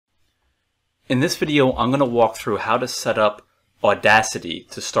In this video, I'm going to walk through how to set up Audacity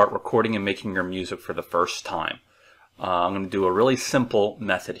to start recording and making your music for the first time. I'm going to do a really simple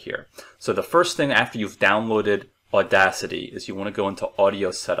method here. So the first thing after you've downloaded Audacity is you want to go into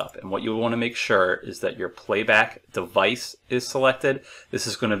Audio Setup. And what you want to make sure is that your playback device is selected. This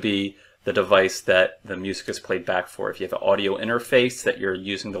is going to be the device that the music is played back for. If you have an audio interface that you're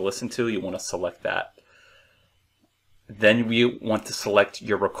using to listen to, you want to select that. Then you want to select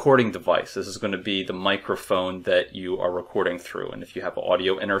your recording device. This is going to be the microphone that you are recording through. And if you have an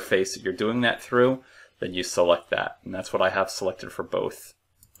audio interface that you're doing that through, then you select that. And that's what I have selected for both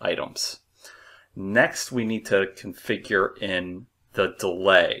items. Next, we need to configure in the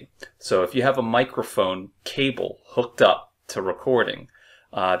delay. So if you have a microphone cable hooked up to recording,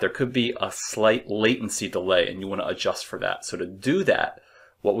 there could be a slight latency delay and you want to adjust for that. So to do that,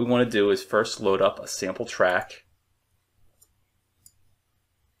 what we want to do is first load up a sample track.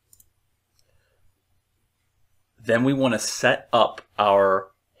 Then we want to set up our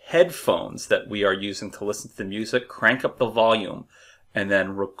headphones that we are using to listen to the music, crank up the volume, and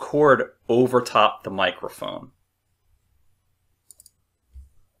then record over top the microphone.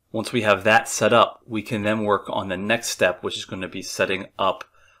 Once we have that set up, we can then work on the next step, which is going to be setting up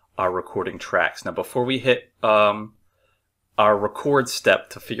our recording tracks. Now, before we hit our record step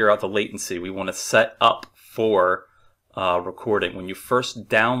to figure out the latency, we want to set up for recording. When you first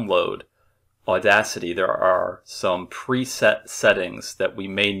download Audacity, there are some preset settings that we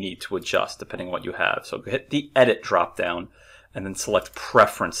may need to adjust depending on what you have. So hit the Edit drop down and then select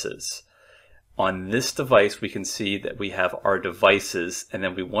Preferences. On this device, we can see that we have our devices, and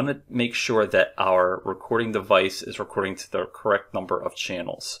then we want to make sure that our recording device is recording to the correct number of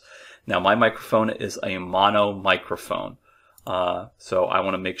channels. Now, my microphone is a mono microphone, so I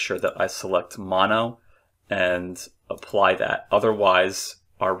want to make sure that I select mono and apply that. Otherwise,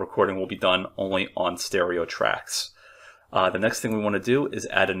 our recording will be done only on stereo tracks. The next thing we want to do is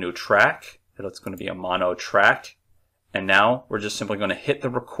add a new track. It's going to be a mono track. And now we're just simply going to hit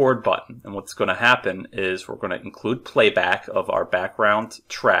the record button. And what's going to happen is we're going to include playback of our background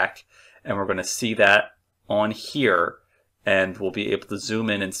track. And we're going to see that on here. And we'll be able to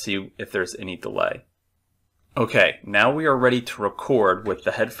zoom in and see if there's any delay. Okay, now we are ready to record with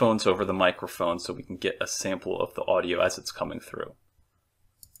the headphones over the microphone so we can get a sample of the audio as it's coming through.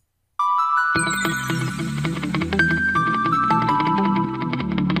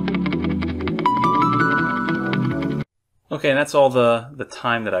 Okay, and that's all the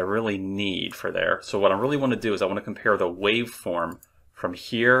time that I really need for there. So what I really want to do is I want to compare the waveform from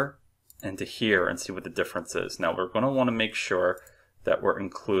here and to here and see what the difference is. Now we're going to want to make sure that we're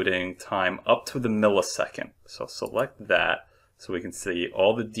including time up to the millisecond. So select that so we can see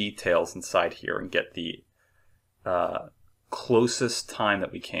all the details inside here and get the closest time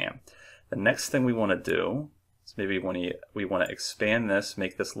that we can. The next thing we want to do is maybe we want to expand this,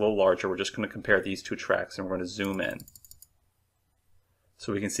 make this a little larger. We're just going to compare these two tracks and we're going to zoom in.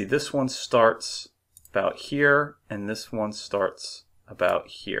 So we can see this one starts about here and this one starts about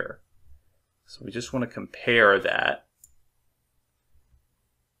here. So we just want to compare that.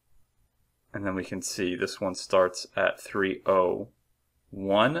 And then we can see this one starts at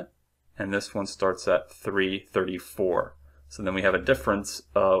 3:01 and this one starts at 3:34. So then we have a difference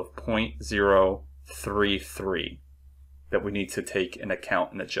of 0.033 that we need to take into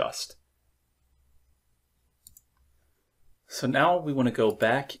account and adjust. So now we want to go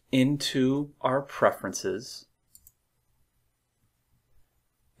back into our preferences,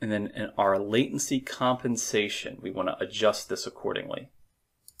 and then in our latency compensation, we want to adjust this accordingly.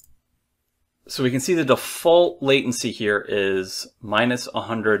 So we can see the default latency here is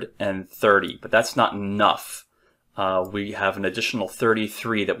 -130, but that's not enough. We have an additional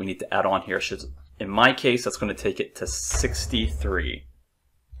 33 that we need to add on here. In my case, that's going to take it to 63.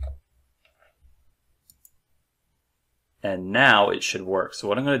 And now it should work. So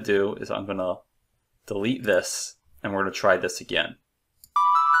what I'm going to do is I'm going to delete this and we're going to try this again.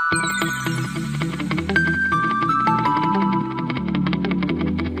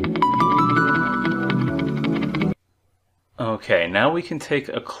 Okay, now we can take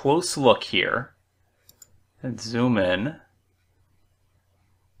a close look here and zoom in.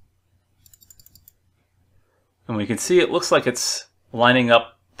 And we can see it looks like it's lining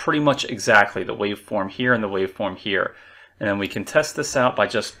up pretty much exactly, the waveform here and the waveform here. And then we can test this out by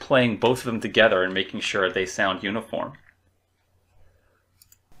just playing both of them together and making sure they sound uniform.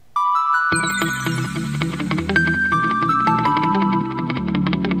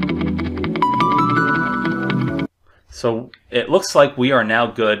 So it looks like we are now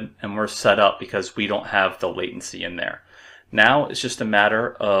good and we're set up because we don't have the latency in there. Now it's just a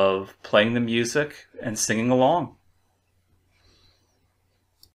matter of playing the music and singing along.